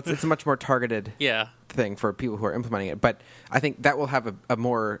 Yeah, it's a much more targeted thing for people who are implementing it. But I think that will have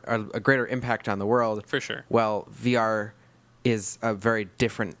a greater impact on the world. For sure. Well, VR is a very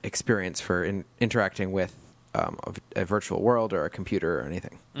different experience for interacting with a virtual world or a computer or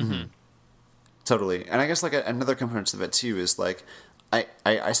anything. Mm-hmm. Totally. And I guess like another component of it too is like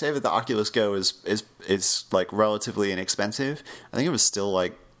I say that the Oculus Go is like relatively inexpensive. I think it was still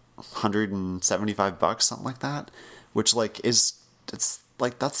like $175, something like that, which like it's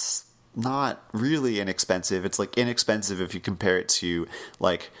like that's not really inexpensive. It's like inexpensive if you compare it to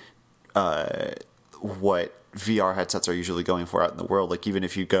like what VR headsets are usually going for out in the world. Like even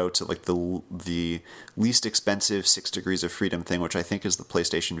if you go to like the least expensive 6 Degrees of Freedom thing, which I think is the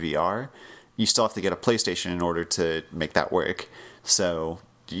PlayStation VR, you still have to get a PlayStation in order to make that work. So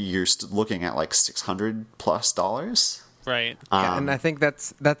you're looking at like $600+. Right. Yeah, and I think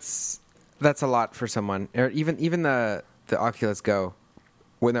that's a lot for someone. Or even the Oculus Go,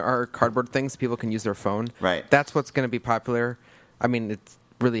 when there are cardboard things, people can use their phone. Right. That's what's going to be popular. I mean, it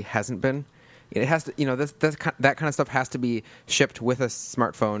really hasn't been. It has to, you know, that kind of stuff has to be shipped with a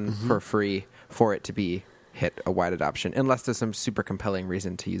smartphone for free for it to be hit a wide adoption, unless there's some super compelling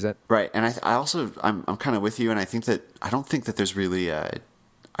reason to use it. Right. And I also I'm kind of with you, and I don't think that there's really I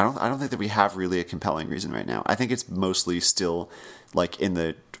don't think that we have really a compelling reason right now. I think it's mostly still like in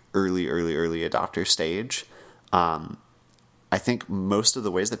the early adopter stage. I think most of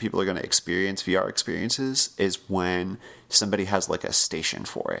the ways that people are going to experience VR experiences is when somebody has like a station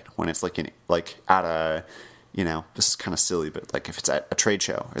for it. When it's like at a, you know, this is kind of silly, but like if it's at a trade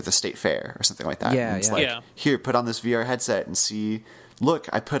show or the state fair or something like that. Yeah, and it's like, here, put on this VR headset and see. Look,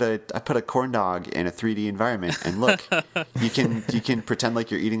 I put a corn dog in a 3D environment, and look, you can pretend like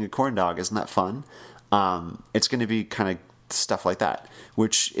you're eating a corn dog. Isn't that fun? It's going to be kind of stuff like that,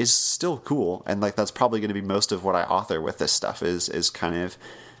 which is still cool, and like that's probably going to be most of what I author with this stuff is kind of,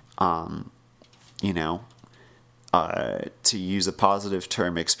 you know, to use a positive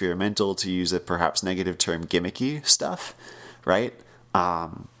term, experimental, to use a perhaps negative term, gimmicky stuff, right?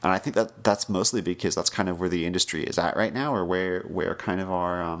 And I think that's mostly because that's kind of where the industry is at right now, or where kind of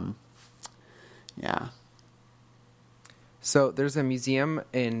our So there's a museum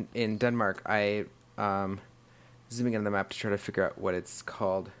in Denmark. I zooming in on the map to try to figure out what it's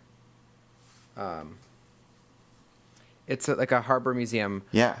called. It's like a harbor museum,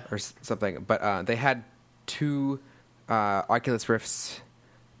 or something. But they had 2 Oculus Rifts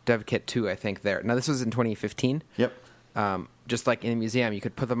Dev Kit 2, I think. There. Now this was in 2015. Yep. Just like in a museum, you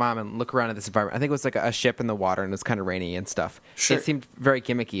could put them on and look around at this environment. I think it was like a ship in the water, and it was kind of rainy and stuff. Sure. It seemed very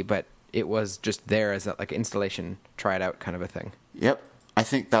gimmicky, but it was just there as like an installation, try it out kind of a thing. Yep. I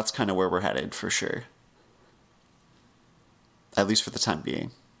think that's kind of where we're headed for sure. At least for the time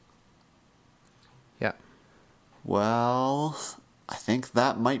being. Yeah. Well, I think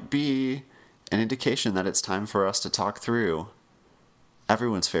that might be an indication that it's time for us to talk through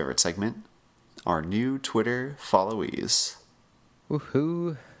everyone's favorite segment, our new Twitter followees.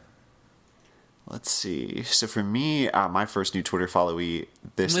 Woohoo. let's see. So for me, my first new Twitter followee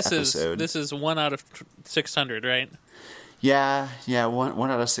this episode. This is 1 out of 600, right? Yeah,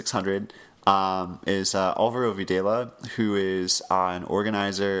 one out of 600 is Alvaro Videla, who is an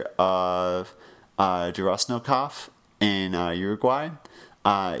organizer of Durazno in Uruguay.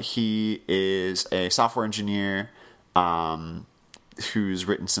 He is a software engineer who's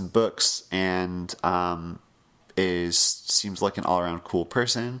written some books and seems like an all-around cool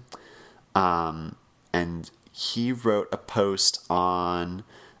person. And he wrote a post on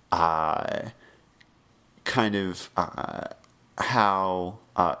kind of how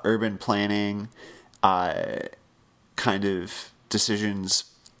urban planning kind of decisions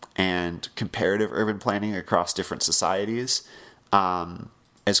and comparative urban planning across different societies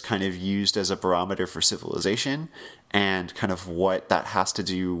as kind of used as a barometer for civilization, and kind of what that has to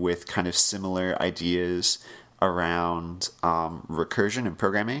do with kind of similar ideas around recursion and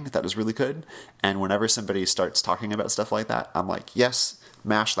programming. That is really good. And whenever somebody starts talking about stuff like that, I'm like, yes,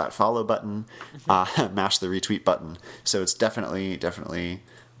 mash that follow button, mash the retweet button. So it's definitely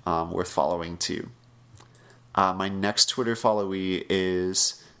worth following too. My next Twitter followee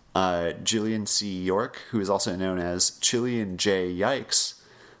is Jillian C. York, who is also known as Chillian J. Yikes,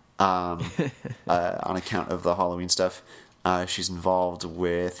 on account of the Halloween stuff. She's involved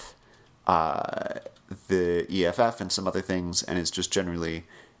with the EFF and some other things, and is just generally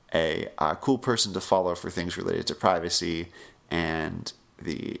a cool person to follow for things related to privacy and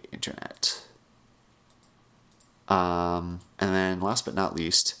the internet. And then last but not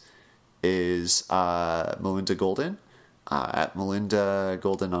least is Melinda Golden, at Melinda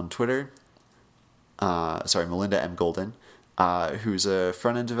Golden on Twitter. Melinda M. Golden, who's a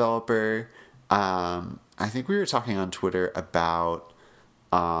front-end developer. I think we were talking on Twitter about...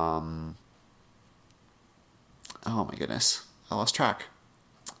 oh my goodness, I lost track.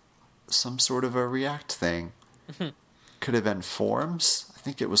 Some sort of a React thing. Could have been Forms. I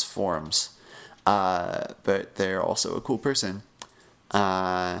think it was Forms. But they're also a cool person.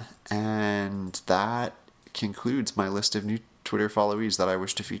 And that concludes my list of new Twitter followees that I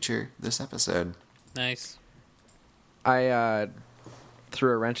wish to feature this episode. Nice. I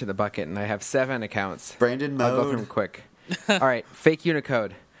threw a wrench in the bucket, and I have 7 accounts. Brandon mode. I'll go through them quick. All right, fake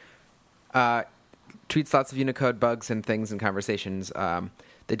Unicode. Tweets lots of Unicode bugs and things and conversations.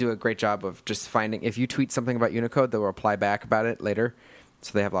 They do a great job of just finding, if you tweet something about Unicode, they will reply back about it later.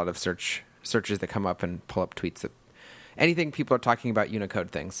 So they have a lot of searches that come up and pull up tweets that anything people are talking about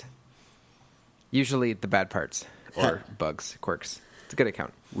Unicode things. Usually the bad parts or bugs, quirks. It's a good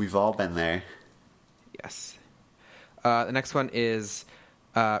account. We've all been there. Yes. The next one is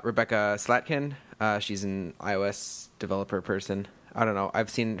Rebecca Slatkin. She's an iOS developer person. I don't know. I've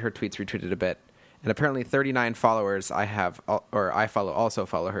seen her tweets retweeted a bit. And apparently 39 followers I also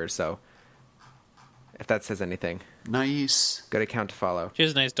follow her, so if that says anything. Nice. Good account to follow. She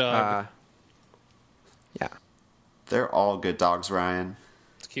has a nice dog. Yeah. They're all good dogs, Ryan.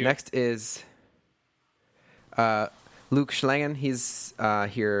 It's cute. Next is Luke Schlangen. He's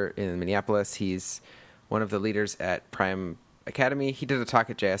here in Minneapolis. He's one of the leaders at Prime Academy. He did a talk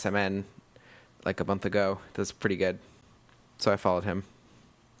at JSMN like a month ago. That was pretty good. So I followed him.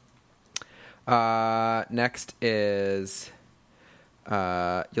 Next is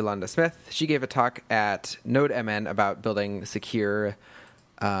Yolanda Smith. She gave a talk at NodeMN about building secure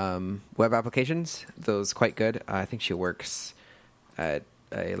web applications. Those quite good. I think she works at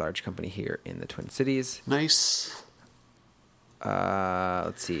a large company here in the Twin Cities. Nice.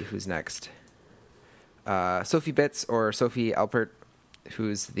 Let's see, who's next? Sophie Bitts, or Sophie Alpert,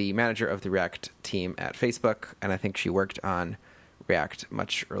 who's the manager of the React team at Facebook, and I think she worked on React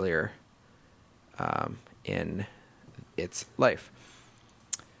much earlier in its life.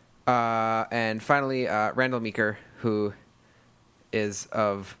 And finally, Randall Meeker, who is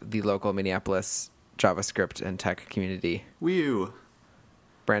of the local Minneapolis JavaScript and tech community. Woo.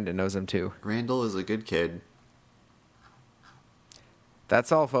 Brandon knows him too. Randall is a good kid.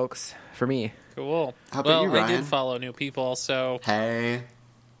 That's all, folks, for me. Cool. How about you, Ryan? I did follow new people, so Hey.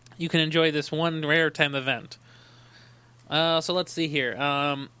 you can enjoy this one rare time event. So let's see here.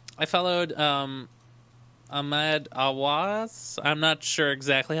 I followed Ahmed Awaz. I'm not sure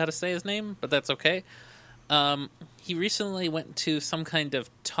exactly how to say his name, but that's okay. He recently went to some kind of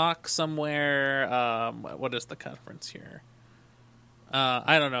talk somewhere. What is the conference here?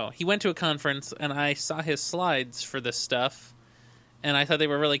 I don't know. He went to a conference, and I saw his slides for this stuff, and I thought they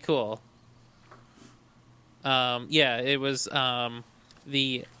were really cool. It was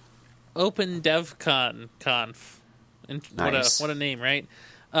the Open DevCon Conf. And Nice. What a name, right?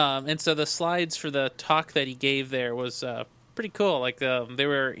 And so the slides for the talk that he gave there was pretty cool. Like they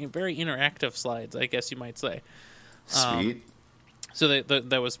were very interactive slides, I guess you might say. Sweet. So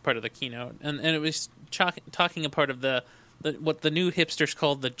that was part of the keynote, and it was talking a part of the what the new hipsters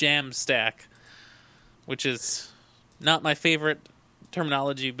called the jam stack, which is not my favorite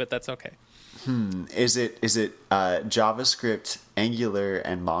terminology, but that's okay. Is it JavaScript, Angular,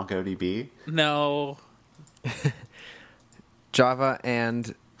 and MongoDB? No, Java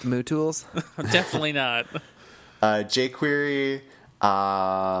and MooTools? definitely not. jQuery,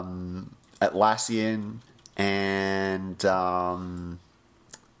 Atlassian, and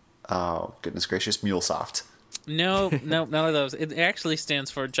oh goodness gracious, MuleSoft. No, none of those. It actually stands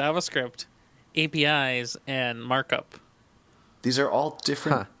for JavaScript, APIs, and markup. These are all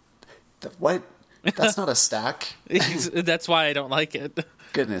different. What? That's not a stack. That's why I don't like it.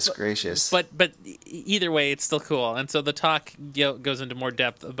 Goodness gracious. But either way, it's still cool. And so the talk goes into more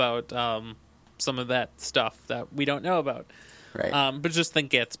depth about some of that stuff that we don't know about. Right. But just think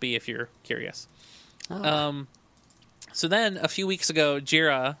Gatsby if you're curious. So then a few weeks ago,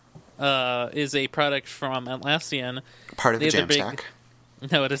 Jira is a product from Atlassian. Part of the Jamstack?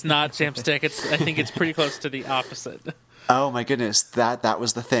 No, it is not Jamstack. I think it's pretty close to the opposite. Oh my goodness, that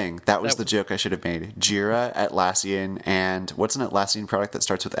was the thing. That was the joke I should have made. Jira, Atlassian, and what's an Atlassian product that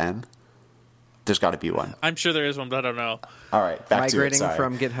starts with M? There's got to be one. I'm sure there is one, but I don't know. All right, back Migrating to it.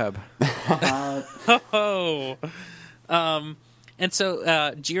 from GitHub. And so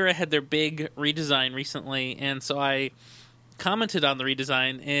Jira had their big redesign recently, and so I commented on the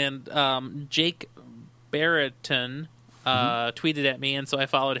redesign, and Jake Barretton tweeted at me, and so I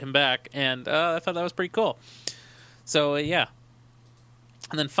followed him back, and I thought that was pretty cool. So, yeah.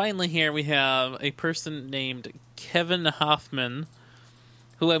 And then finally here we have a person named Kevin Hoffman,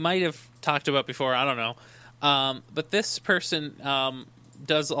 who I might have talked about before, I don't know. But this person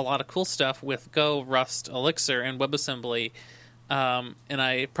does a lot of cool stuff with Go, Rust, Elixir, and WebAssembly. And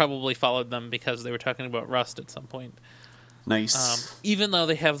I probably followed them because they were talking about Rust at some point. Nice. Even though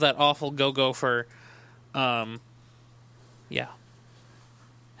they have that awful Gopher. Yeah.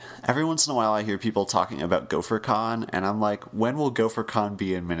 Every once in a while I hear people talking about GopherCon, and I'm like, when will GopherCon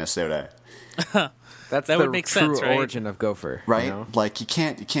be in Minnesota? That's that the would make true sense, right? origin of Gopher. Right? You know? Like, you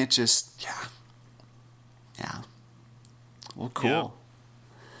can't just... Yeah. Well, cool. Yeah.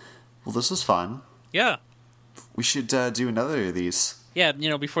 Well, this was fun. Yeah. We should do another of these Yeah,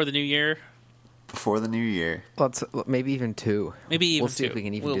 before the new year. before the new year. Maybe even two. Maybe even we'll see two. if we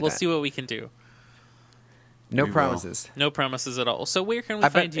can even do We'll that. see what we can do. No We will. promises. No promises at all. So where can we I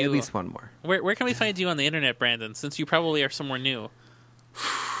find bet you? at least one more. Where can we find you on the internet, Brandon? Since you probably are somewhere new.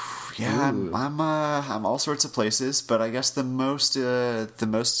 Yeah, Ooh. I'm all sorts of places, but I guess the most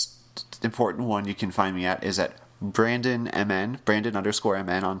important one you can find me at is at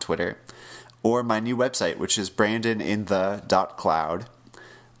Brandon_MN on Twitter, or my new website, which is brandoninThe.cloud.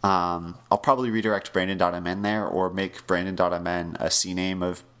 I'll probably redirect Brandon.mn there, or make Brandon.mn a CNAME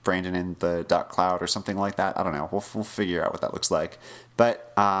of brandoninThe.cloud or something like that. I don't know. We'll figure out what that looks like.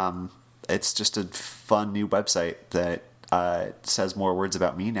 But it's just a fun new website that says more words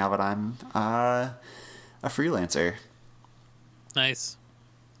about me now that I'm a freelancer. Nice.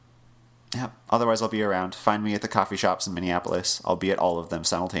 Yeah. Otherwise, I'll be around. Find me at the coffee shops in Minneapolis. I'll be at all of them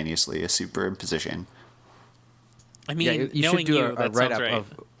simultaneously, a superimposition. I mean, Yeah, you knowing should do you, a that sounds write-up right.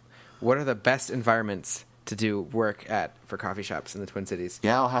 of what are the best environments to do work at for coffee shops in the Twin Cities.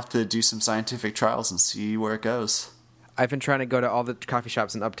 Yeah, I'll have to do some scientific trials and see where it goes. I've been trying to go to all the coffee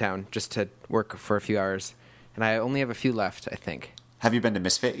shops in Uptown just to work for a few hours, and I only have a few left, I think. Have you been to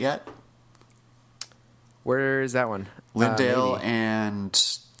Misfit yet? Where is that one? Lindale Maybe. and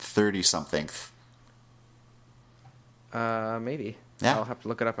 30-something. Maybe. Yeah. I'll have to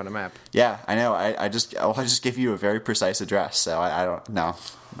look it up on a map. Yeah, I know. I just gave you a very precise address, so I don't know.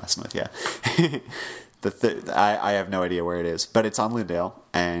 I'm messing with you. I have no idea where it is, but it's on Lindale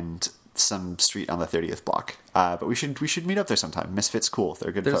and some street on the 30th block. But we should meet up there sometime. Misfit's cool.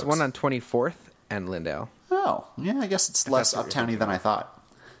 They're good There's folks. one on 24th and Lindale. Oh, yeah. I guess it's less that's what you're uptowny than I thought.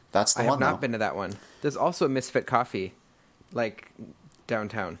 That's the I one. have not though. been to that one. There's also a Misfit Coffee, like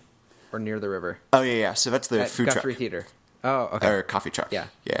downtown or near the river. Oh yeah. So that's the At food Guthrie truck Theater. Oh, okay. or coffee truck. Yeah.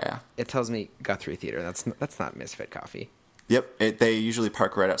 Yeah. It tells me Guthrie Theater. That's not Misfit Coffee. Yep. They usually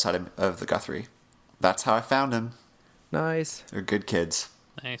park right outside of the Guthrie. That's how I found them. Nice. They're good kids.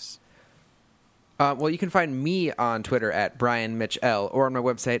 Nice. Well, you can find me on Twitter at BrianMitchL or on my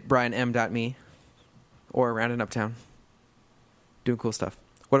website, brianm.me, or around in Uptown. Doing cool stuff.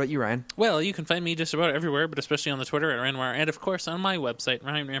 What about you, Ryan? Well, you can find me just about everywhere, but especially on the Twitter at Ranwire, and of course on my website,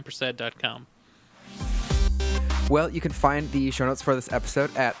 ryanrampersad.com. Well, you can find the show notes for this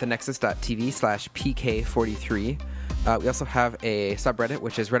episode at thenexus.tv/PK43. We also have a subreddit,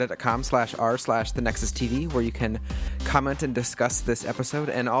 which is reddit.com/r/thenexustv, where you can comment and discuss this episode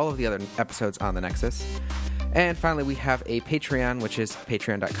and all of the other episodes on The Nexus. And finally, we have a Patreon, which is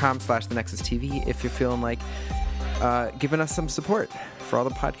patreon.com/thenexustv, if you're feeling like giving us some support for all the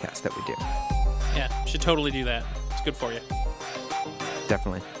podcasts that we do. Yeah, should totally do that. It's good for you.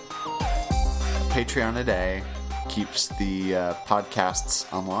 Definitely. Patreon a day keeps the podcasts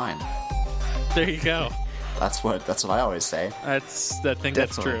online. There you go. That's what I always say. I think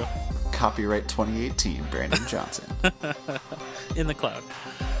that's true. Copyright 2018, Brandon Johnson. In the cloud.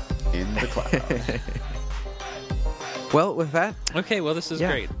 In the cloud. Well, with that... Okay, well, this is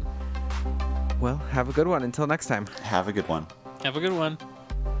great. Well, have a good one. Until next time. Have a good one. Have a good one.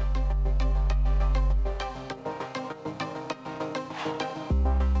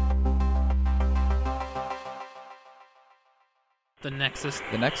 The Nexus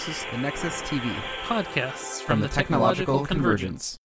TV. podcasts From the Technological Convergence.